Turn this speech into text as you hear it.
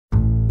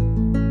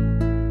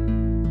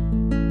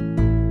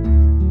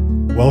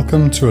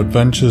Welcome to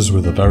Adventures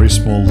with a Very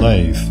Small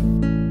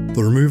Lathe.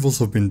 The removals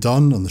have been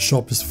done and the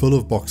shop is full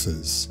of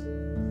boxes.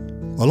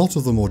 A lot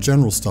of the more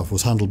general stuff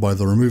was handled by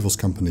the removals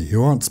company,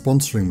 who aren't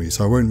sponsoring me,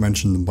 so I won't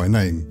mention them by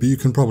name, but you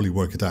can probably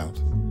work it out.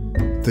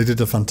 They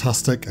did a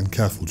fantastic and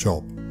careful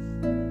job.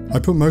 I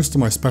put most of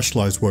my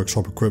specialised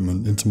workshop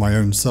equipment into my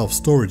own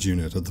self-storage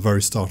unit at the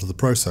very start of the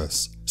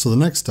process, so the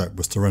next step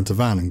was to rent a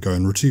van and go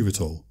and retrieve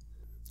it all.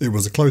 It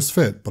was a close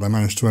fit, but I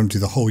managed to empty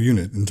the whole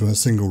unit into a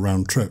single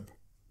round trip.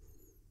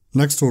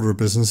 Next order of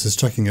business is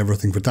checking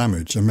everything for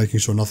damage and making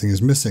sure nothing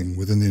is missing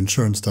within the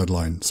insurance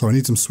deadline, so I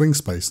need some swing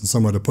space and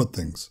somewhere to put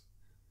things.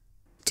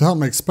 To help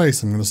make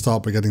space, I'm going to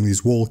start by getting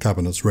these wall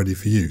cabinets ready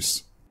for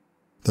use.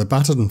 They're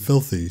battered and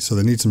filthy, so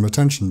they need some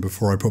attention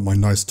before I put my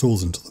nice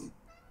tools into them.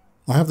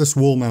 I have this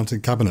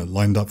wall-mounted cabinet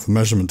lined up for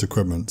measurement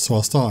equipment, so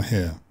I'll start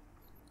here.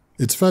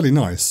 It's fairly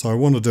nice, so I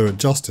want to do it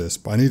justice,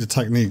 but I need a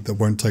technique that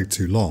won't take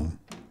too long.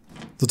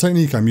 The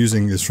technique I'm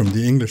using is from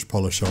the English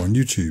Polisher on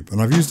YouTube,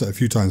 and I've used it a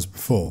few times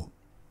before.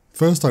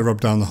 First, I rub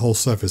down the whole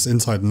surface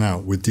inside and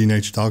out with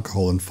denatured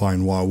alcohol and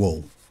fine wire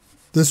wool.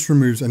 This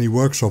removes any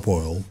workshop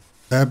oil,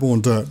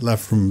 airborne dirt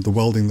left from the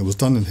welding that was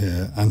done in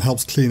here, and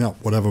helps clean up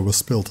whatever was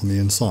spilt on the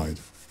inside.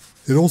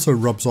 It also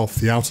rubs off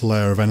the outer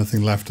layer of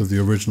anything left of the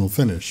original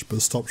finish,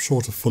 but stops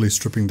short of fully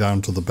stripping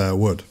down to the bare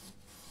wood.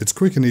 It's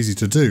quick and easy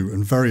to do,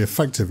 and very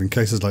effective in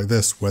cases like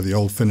this where the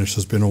old finish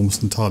has been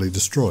almost entirely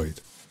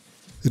destroyed.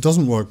 It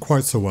doesn't work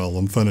quite so well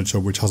on furniture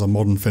which has a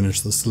modern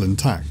finish that's still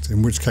intact,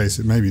 in which case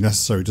it may be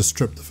necessary to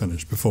strip the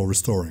finish before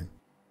restoring.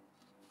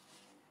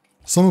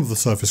 Some of the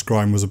surface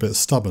grime was a bit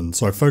stubborn,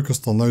 so I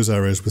focused on those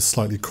areas with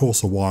slightly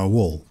coarser wire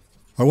wool.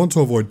 I want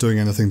to avoid doing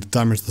anything to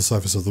damage the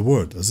surface of the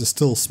wood, as it's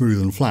still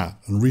smooth and flat,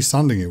 and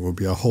resanding it would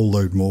be a whole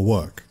load more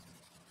work.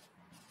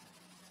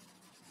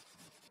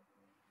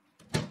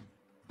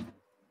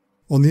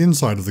 On the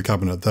inside of the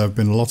cabinet there have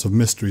been a lot of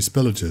mystery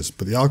spillages,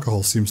 but the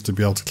alcohol seems to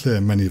be able to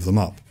clear many of them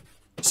up.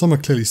 Some are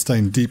clearly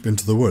stained deep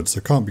into the wood, so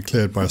can't be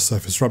cleared by a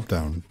surface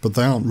rubdown, but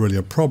they aren't really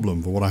a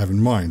problem for what I have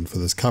in mind for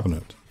this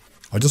cabinet.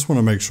 I just want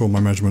to make sure my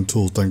measurement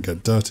tools don't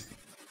get dirty.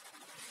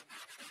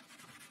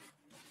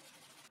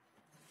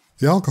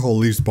 The alcohol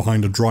leaves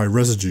behind a dry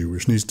residue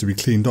which needs to be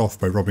cleaned off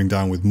by rubbing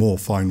down with more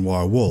fine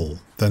wire wool,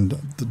 then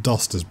the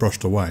dust is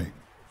brushed away.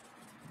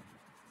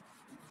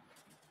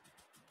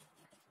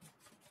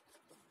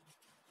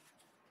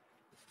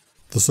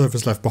 The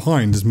surface left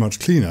behind is much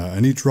cleaner,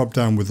 and each rub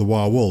down with the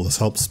wire wool has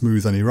helped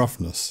smooth any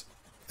roughness.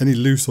 Any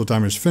loose or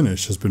damaged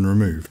finish has been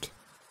removed.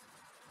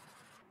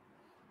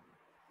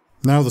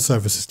 Now the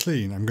surface is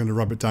clean, I'm going to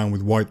rub it down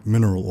with white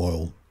mineral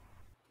oil.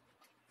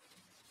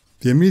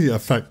 The immediate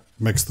effect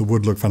makes the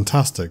wood look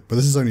fantastic, but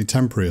this is only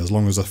temporary as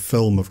long as a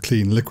film of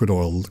clean liquid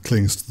oil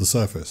clings to the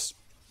surface.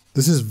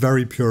 This is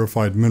very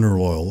purified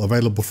mineral oil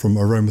available from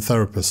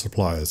aromatherapist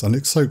suppliers, and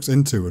it soaks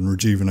into and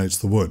rejuvenates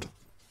the wood.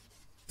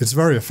 It's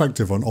very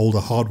effective on older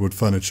hardwood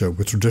furniture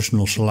with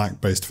traditional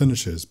shellac based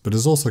finishes, but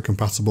is also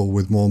compatible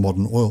with more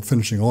modern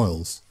finishing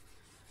oils.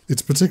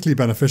 It's particularly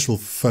beneficial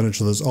for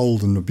furniture that's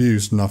old and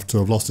abused enough to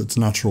have lost its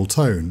natural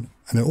tone,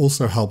 and it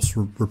also helps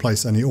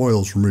replace any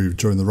oils removed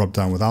during the rub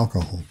down with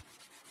alcohol.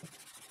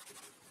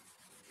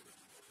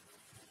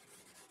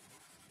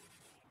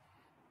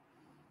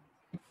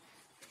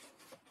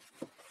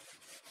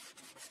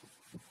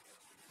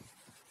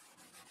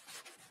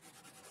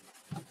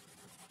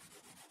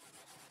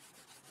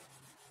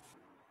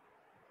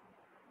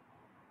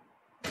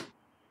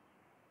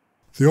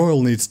 The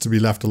oil needs to be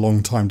left a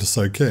long time to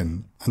soak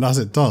in, and as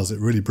it does, it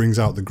really brings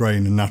out the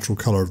grain and natural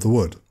colour of the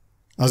wood.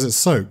 As it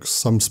soaks,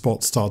 some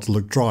spots start to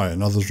look dry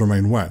and others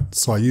remain wet,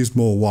 so I used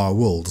more wire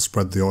wool to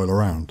spread the oil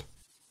around.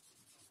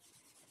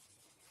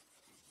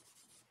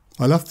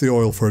 I left the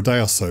oil for a day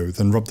or so,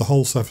 then rubbed the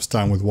whole surface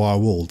down with wire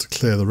wool to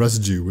clear the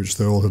residue which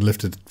the oil had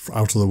lifted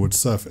out of the wood's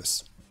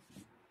surface.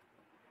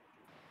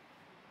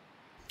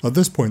 At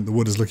this point the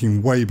wood is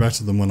looking way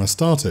better than when I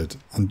started,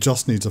 and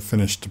just needs a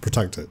finish to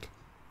protect it.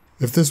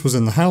 If this was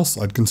in the house,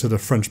 I'd consider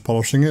French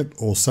polishing it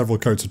or several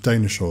coats of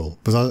Danish oil,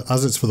 but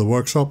as it's for the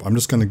workshop, I'm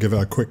just going to give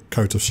it a quick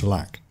coat of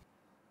shellac.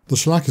 The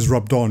shellac is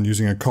rubbed on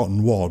using a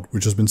cotton wad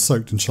which has been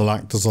soaked in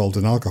shellac dissolved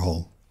in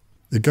alcohol.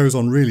 It goes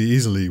on really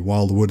easily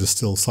while the wood is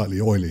still slightly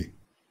oily.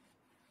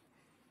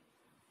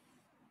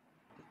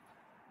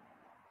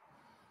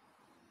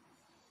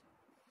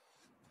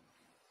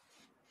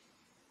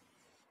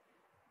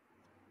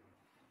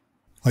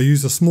 I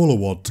use a smaller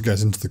wad to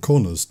get into the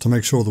corners to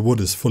make sure the wood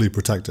is fully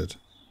protected.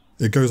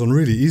 It goes on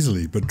really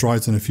easily but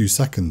dries in a few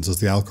seconds as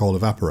the alcohol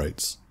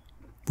evaporates.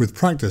 With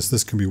practice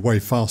this can be way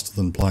faster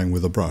than plying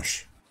with a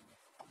brush.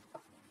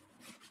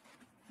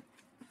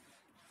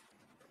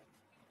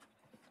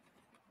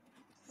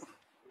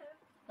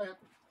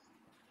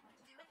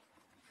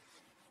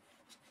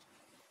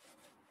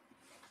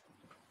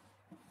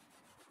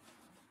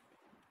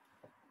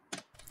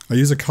 I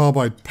use a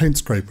carbide paint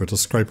scraper to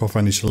scrape off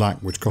any shellac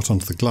which got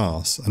onto the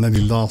glass, and any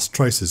last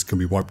traces can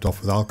be wiped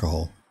off with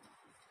alcohol.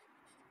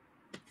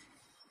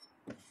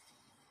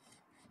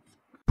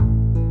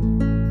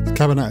 The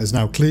cabinet is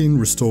now clean,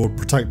 restored,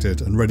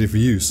 protected and ready for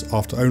use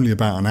after only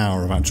about an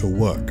hour of actual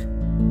work.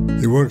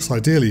 It works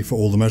ideally for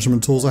all the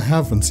measurement tools I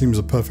have and seems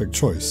a perfect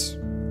choice.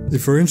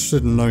 If you're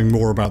interested in knowing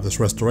more about this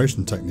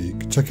restoration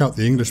technique, check out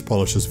the English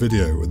Polisher's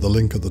video with the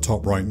link at the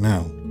top right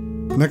now.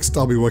 Next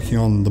I'll be working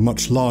on the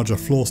much larger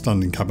floor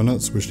standing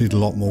cabinets which need a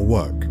lot more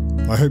work.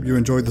 I hope you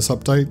enjoyed this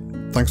update.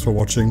 Thanks for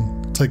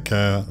watching. Take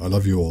care. I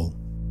love you all.